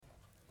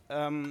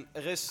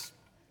Er is...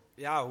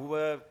 Ja,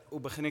 hoe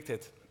begin ik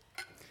dit?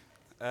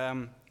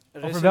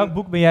 Over welk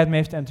boek ben jij het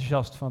meest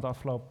enthousiast van de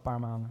afgelopen paar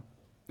maanden?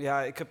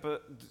 Ja, ik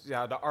heb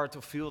The Art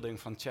of Fielding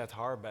van Chet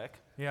Harbach.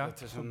 Ja,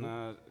 Het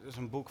is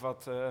een boek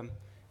wat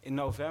in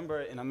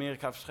november in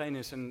Amerika verschenen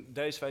is en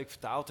deze week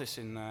vertaald is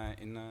in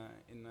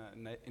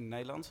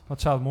Nederland.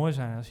 Wat zou het mooi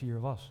zijn als hij hier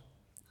was?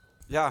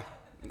 Ja.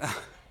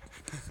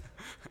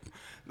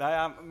 Nou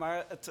ja,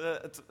 maar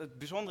het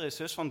bijzondere is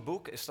dus van het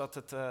boek is dat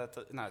het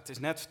is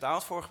net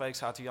vertaald. Vorige week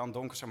zaten Jan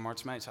Donkers en Mart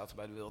Smeet zaten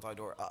bij de Wereldwijd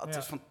Door. Het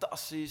is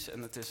fantastisch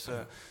en het is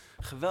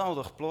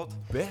geweldig plot.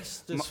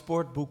 Beste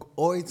sportboek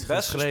ooit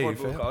geschreven.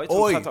 Sportboek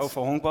ooit. Het gaat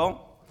over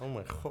honkbal. Oh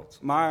mijn god.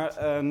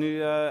 Maar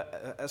nu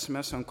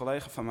sms'en een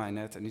collega van mij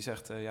net en die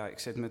zegt... ik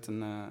zit met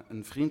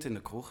een vriend in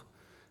de kroeg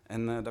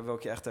en daar wil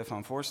ik je echt even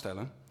aan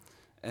voorstellen.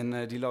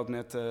 En die loopt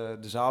net de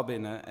zaal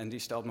binnen en die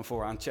stelt me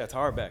voor aan Chet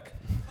Harbach.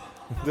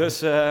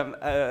 Dus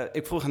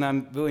ik vroeg aan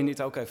hem, wil je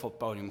niet ook even op het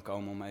podium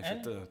komen om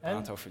even te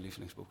praten over je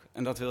lievelingsboek?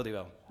 En dat wilde hij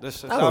wel.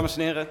 Dus dames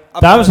en heren,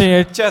 dames en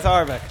heren, Chet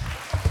Harbach.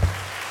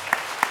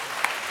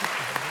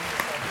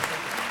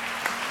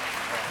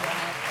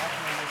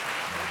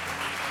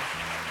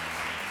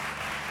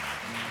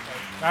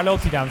 Waar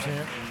loopt hij, dames en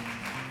heren?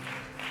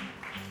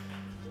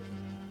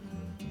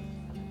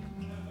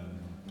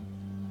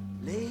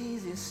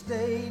 Lazy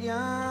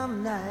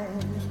stadium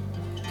night,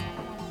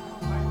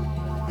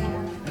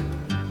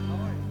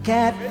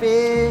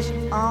 catfish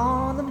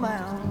on the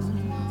mound,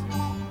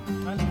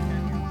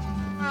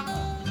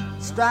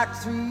 strike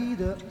three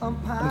the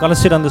umpire. I'm gonna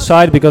sit on the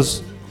side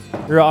because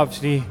you're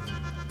obviously...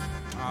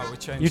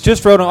 You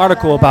just wrote an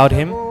article about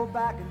him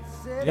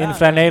in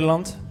Vrij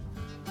Nederland.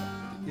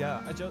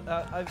 Yeah,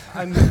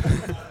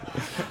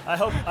 I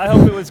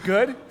hope it was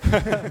good.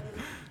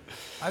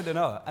 I don't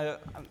know.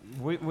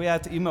 We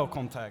had email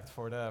contact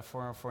for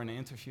an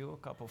interview a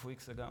couple of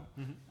weeks ago,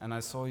 and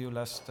I saw you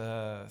last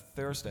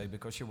Thursday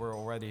because you were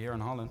already here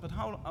in Holland. But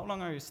how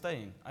long are you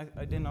staying?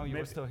 I didn't know you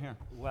were still here.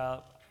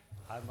 Well,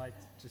 I might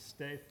just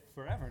stay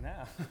forever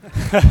now.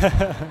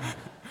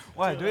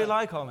 Why? Do you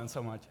like Holland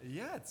so much?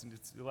 Yeah, it's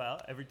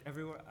well,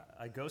 everywhere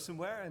I go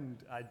somewhere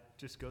and I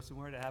just go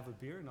somewhere to have a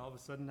beer, and all of a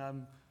sudden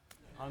I'm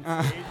on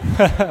stage.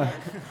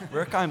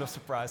 We're kind of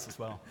surprised as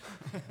well.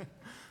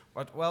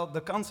 But, well,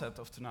 the concept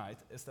of tonight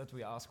is that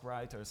we ask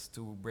writers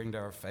to bring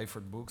their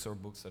favorite books or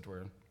books that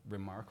were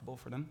remarkable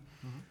for them,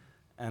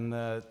 and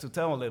to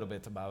tell a little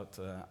bit about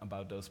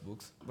those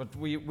books. But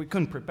we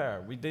couldn't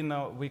prepare. We didn't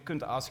know. We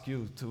couldn't ask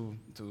you to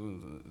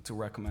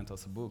recommend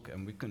us a book,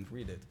 and we couldn't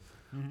read it.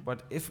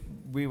 But if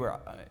we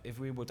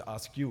would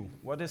ask you,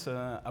 what is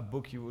a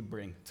book you would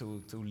bring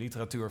to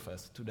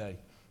Literaturfest today?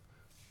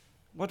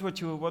 What would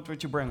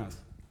you bring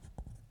us?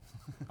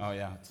 Oh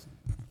yeah,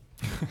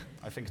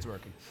 I think it's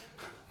working.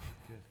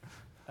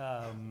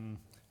 A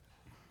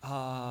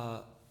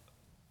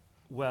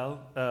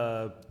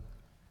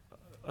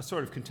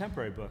sort of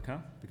contemporary book, huh?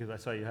 Because I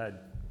saw you had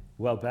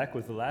Welbeck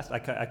was the last.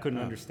 I couldn't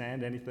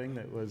understand anything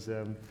that was,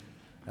 and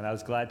I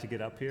was glad to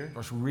get up here. It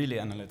was really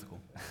analytical.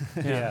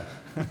 Yeah.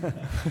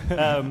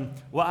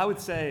 Well, I would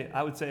say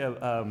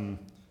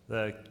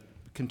the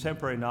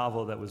contemporary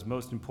novel that was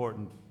most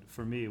important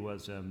for me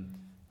was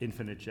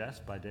Infinite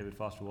Jest by David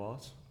Foster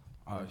Wallace.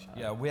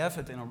 Yeah, we have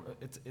it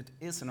it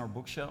is in our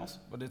bookshelves,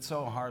 but it's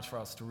so hard for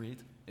us to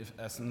read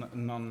as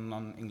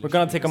non-English. We're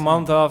gonna take a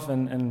month off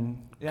and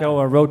go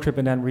on a road trip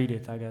and then read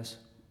it, I guess.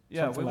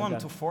 Yeah, Something we like want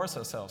that. to force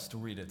ourselves to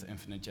read it,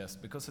 Infinite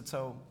Jest, because it's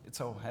so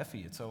heavy.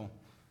 It's so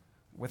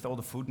with all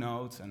the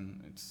footnotes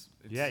and it's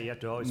yeah, you have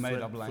to always made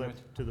flip, up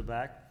language to the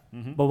back.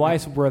 Mm-hmm. But why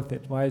is it worth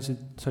it? Why is it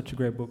such a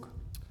great book?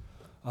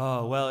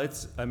 Oh well,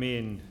 it's a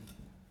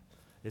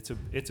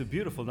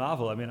beautiful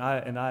novel. I mean,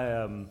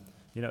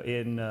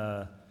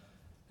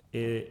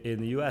 in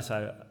the U.S.,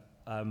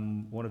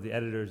 I'm one of the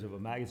editors of a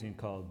magazine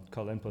called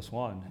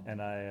N+1,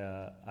 and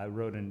I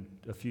wrote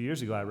a few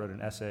years ago. I wrote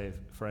an essay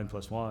for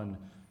N+1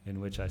 in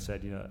which I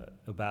said,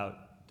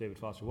 about David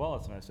Foster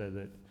Wallace, and I said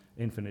that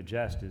Infinite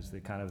Jest is the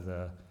kind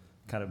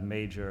of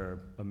major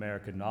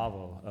American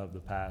novel of the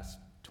past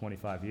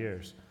 25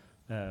 years,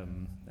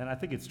 and I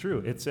think it's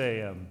true. It's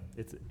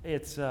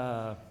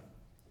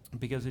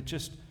because it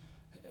just,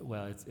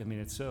 well, it's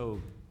so.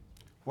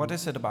 What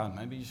is it about?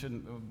 Maybe you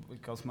shouldn't,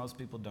 because most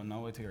people don't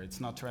know it here. It's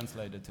not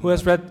translated. Who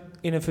has read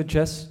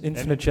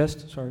Infinite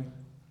Jest? Sorry.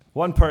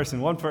 One person.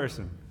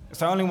 Is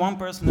there only one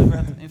person who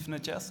read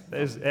Infinite Jest?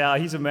 Yeah,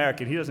 he's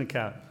American. He doesn't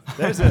count.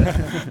 There's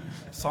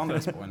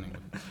Sanders pointing.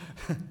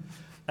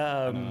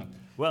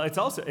 Well, it's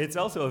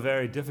also a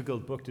very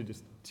difficult book to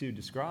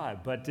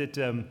describe, but it's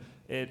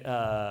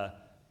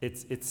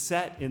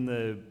set in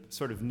the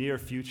sort of near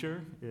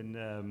future in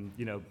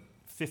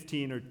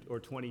 15 or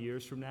 20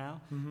 years from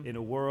now, in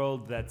a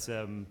world that's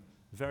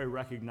very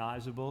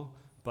recognizable,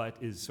 but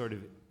is sort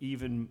of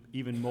even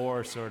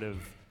more sort of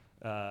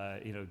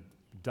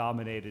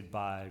dominated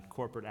by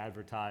corporate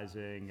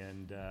advertising,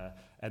 and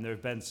there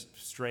have been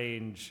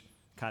strange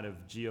kind of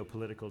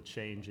geopolitical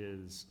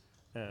changes,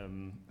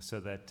 so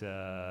that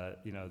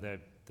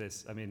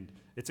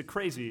it's a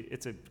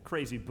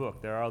crazy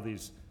book. There are all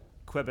these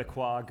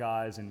Quebecois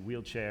guys in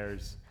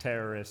wheelchairs,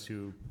 terrorists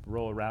who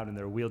roll around in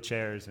their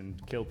wheelchairs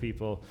and kill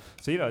people.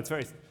 So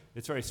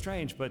it's very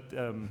strange. But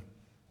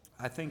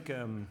I think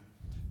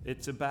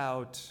it's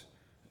about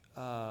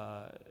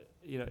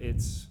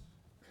it's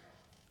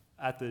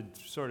at the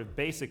sort of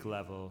basic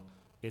level.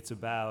 It's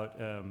about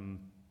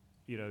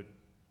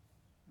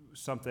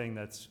something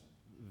that's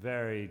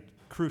very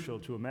crucial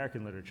to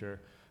American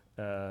literature.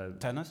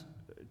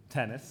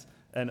 Tennis,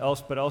 and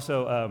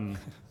also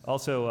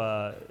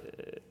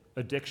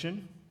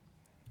addiction,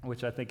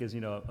 which I think is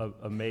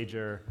a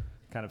major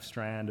kind of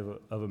strand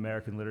of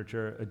American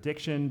literature.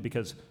 Addiction,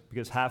 because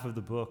half of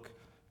the book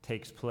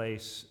takes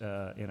place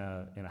in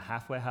a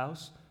halfway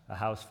house, a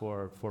house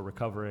for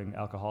recovering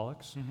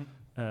alcoholics,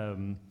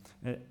 and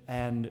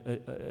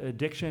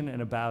addiction,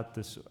 and about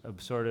this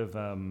sort of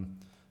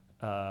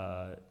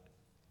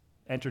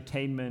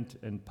entertainment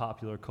and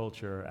popular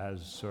culture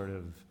as sort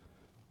of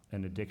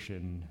an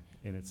addiction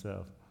in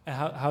itself.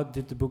 How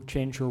did the book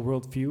change your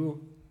worldview?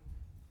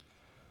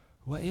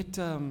 Well, it's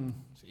an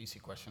easy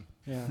question.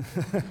 Yeah.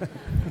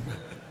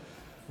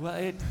 Well,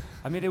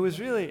 it was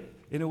really,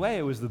 in a way,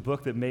 it was the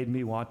book that made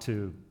me want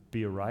to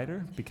be a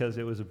writer, because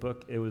it was a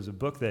book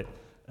that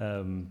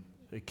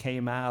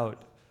came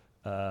out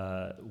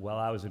while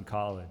I was in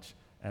college,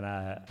 and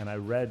I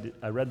read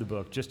the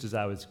book just as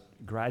I was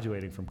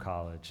graduating from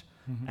college.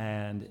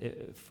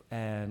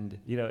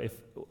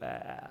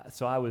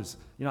 So I was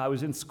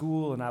in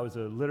school and I was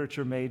a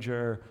literature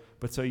major,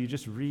 but so you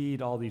just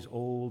read all these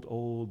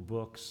old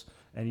books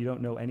and you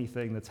don't know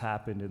anything that's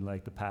happened in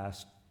like the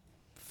past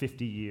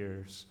 50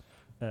 years,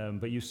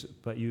 but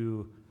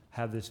you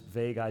have this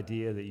vague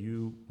idea that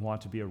you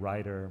want to be a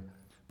writer,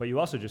 but you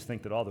also just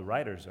think that all the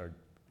writers are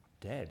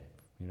dead,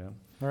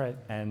 Right.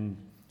 And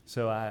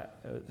so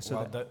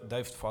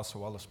David Foster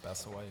Wallace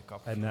passed away a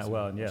couple of years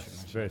ago. And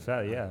yes, very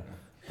sad, yeah.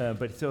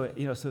 But so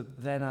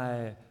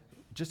then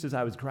just as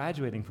I was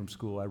graduating from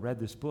school, I read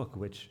this book,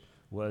 which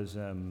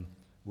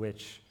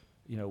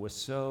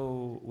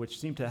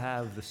seemed to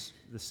have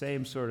the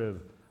same sort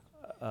of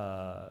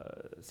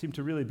seemed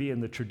to really be in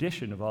the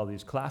tradition of all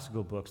these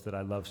classical books that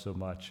I love so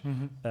much,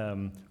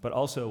 but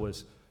also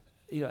was,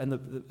 and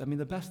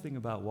the best thing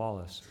about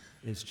Wallace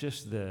is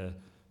just the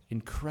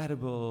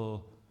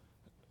incredible,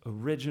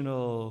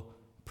 original,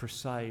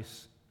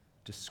 precise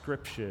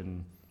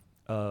description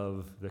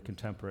of the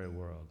contemporary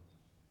world.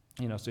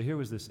 So here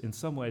was this, in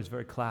some ways,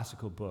 very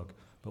classical book,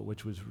 but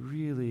which was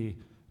really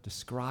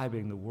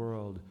describing the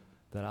world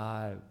that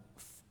I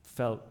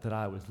felt that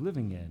I was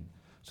living in.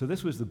 So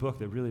this was the book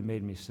that really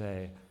made me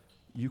say,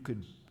 you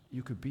could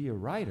be a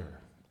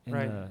writer in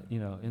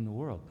in the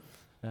world.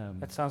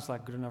 That sounds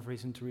like good enough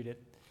reason to read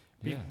it.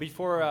 Yeah.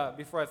 Before I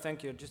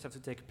thank you, I just have to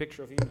take a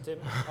picture of you and Tim.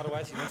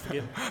 Otherwise, you won't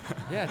forget.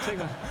 Yeah, take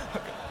one.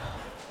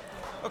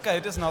 Okay,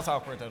 it is not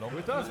awkward at all.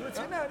 With us? No,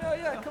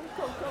 yeah, come.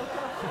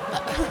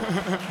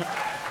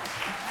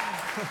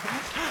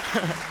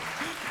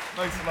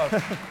 Thanks a lot.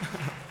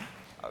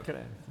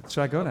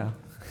 Should I go now?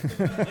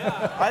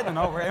 Yeah, I don't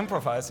know, we're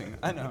improvising,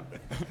 I know.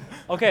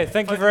 Okay,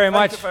 thank you very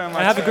much. Thank you very much.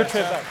 And have a good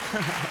trip back.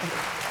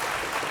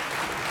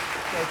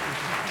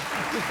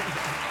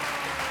 Thank you.